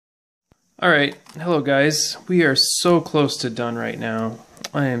Alright, hello guys. We are so close to done right now.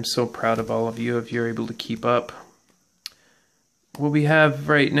 I am so proud of all of you if you're able to keep up. What we have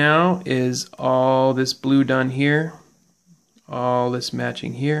right now is all this blue done here, all this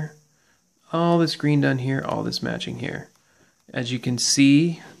matching here, all this green done here, all this matching here. As you can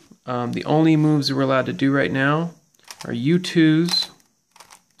see, the only moves we're allowed to do right now are U2s,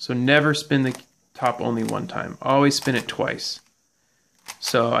 so never spin the top only one time. Always spin it twice.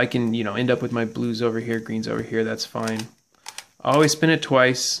 So I can, end up with my blues over here, greens over here, that's fine. Always spin it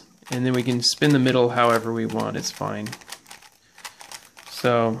twice, and then we can spin the middle however we want, it's fine.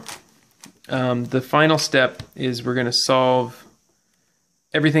 So the final step is we're going to solve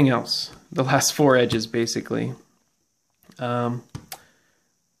everything else, the last four edges basically. There's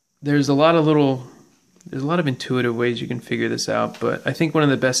a lot of intuitive ways you can figure this out, but I think one of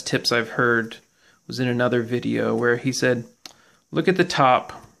the best tips I've heard was in another video where he said, look at the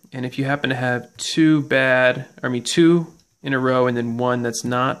top, and if you happen to have two in a row and then one that's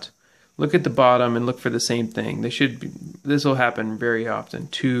not, look at the bottom and look for the same thing. This will happen very often,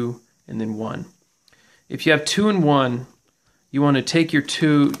 2 and then 1. If you have 2 and 1, you want to take your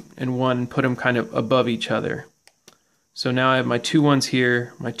 2 and 1 and put them kind of above each other. So now I have my 2 1s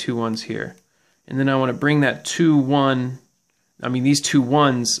here, my 2 1s here. And then I want to bring that these 2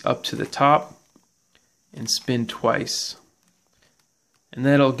 1s up to the top and spin twice. And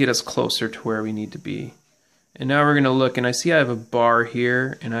that'll get us closer to where we need to be. And now we're going to look, and I see I have a bar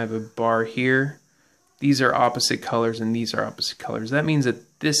here and I have a bar here. These are opposite colors and these are opposite colors. That means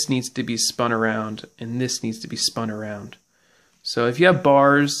that this needs to be spun around and this needs to be spun around. So if you have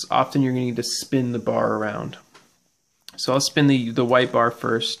bars, often you're going to need to spin the bar around. So I'll spin the white bar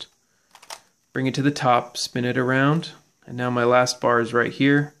first, bring it to the top, spin it around, and now my last bar is right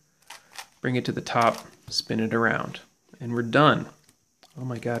here. Bring it to the top, spin it around, and we're done. Oh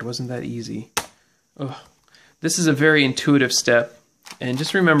my God, wasn't that easy? Oh, this is a very intuitive step, and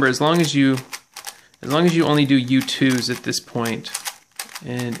just remember, as long as you only do U2s at this point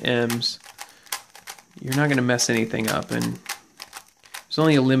and M's, you're not going to mess anything up, and there's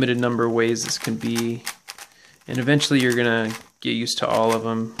only a limited number of ways this can be, and eventually you're going to get used to all of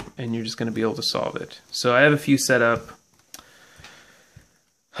them, and you're just going to be able to solve it. So I have a few set up.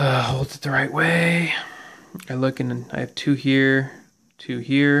 Hold it the right way. I look and I have 2 here. 2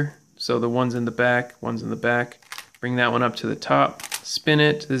 here, so the one's in the back, one's in the back. Bring that one up to the top, spin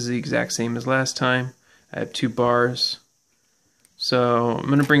it. This is the exact same as last time. I have 2 bars. So I'm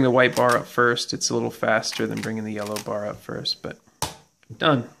going to bring the white bar up first. It's a little faster than bringing the yellow bar up first, but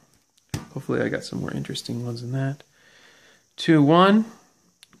done. Hopefully I got some more interesting ones than that. 2 1,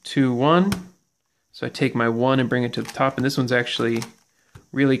 2 1. So I take my 1 and bring it to the top, and this one's actually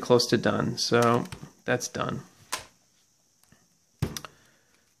really close to done. So that's done.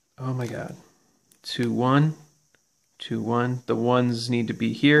 Oh my God. 2 1, 2 1. The 1s need to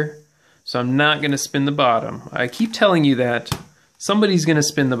be here. So I'm not going to spin the bottom. I keep telling you that. Somebody's going to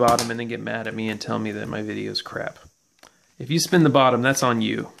spin the bottom and then get mad at me and tell me that my video is crap. If you spin the bottom, that's on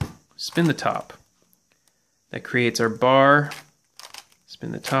you. Spin the top. That creates our bar.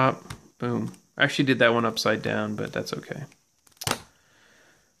 Spin the top. Boom. I actually did that one upside down, but that's okay.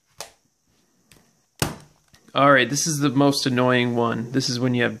 Alright, this is the most annoying one. This is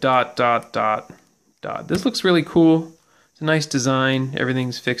when you have dot, dot, dot, dot. This looks really cool. It's a nice design.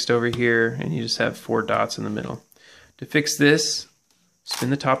 Everything's fixed over here, and you just have 4 dots in the middle. To fix this, spin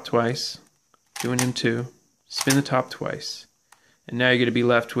the top twice, doing him 2, spin the top twice. And now you're going to be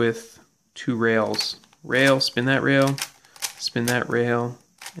left with 2 rails. Rail, spin that rail,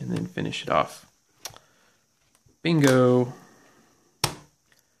 and then finish it off. Bingo!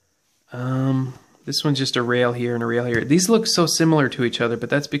 This one's just a rail here and a rail here. These look so similar to each other, but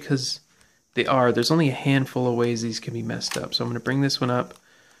that's because they are. There's only a handful of ways these can be messed up. So I'm going to bring this one up,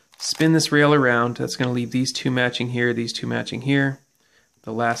 spin this rail around. That's going to leave these 2 matching here, these 2 matching here.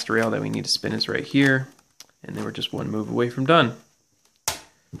 The last rail that we need to spin is right here. And then we're just 1 move away from done.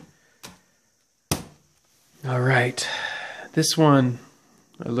 All right. This one,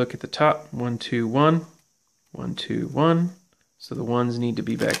 I look at the top. 1, 2, 1. 1, 2, 1. So the 1s need to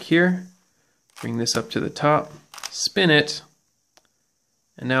be back here. Bring this up to the top, spin it,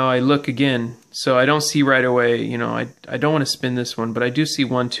 and now I look again. So I don't see right away, I don't want to spin this one, but I do see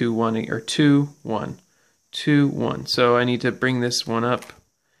 1, 2, 1, or 2, 1, 2, 1. So I need to bring this one up.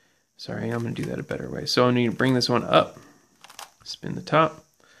 Sorry, I'm going to do that a better way. So I need to bring this one up, spin the top,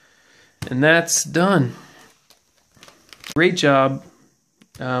 and that's done. Great job.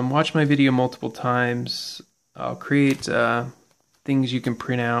 Watch my video multiple times. I'll create things you can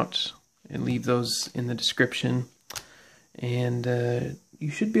print out and leave those in the description. And you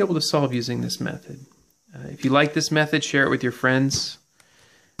should be able to solve using this method. If you like this method, share it with your friends.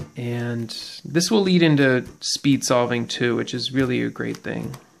 And this will lead into speed solving too, which is really a great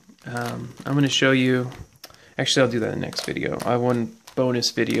thing. I'm going to show you, actually I'll do that in the next video. I have one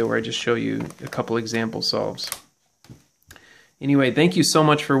bonus video where I just show you a couple example solves. Anyway, thank you so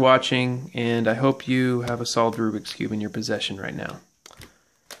much for watching, and I hope you have a solved Rubik's Cube in your possession right now.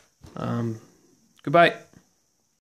 Goodbye.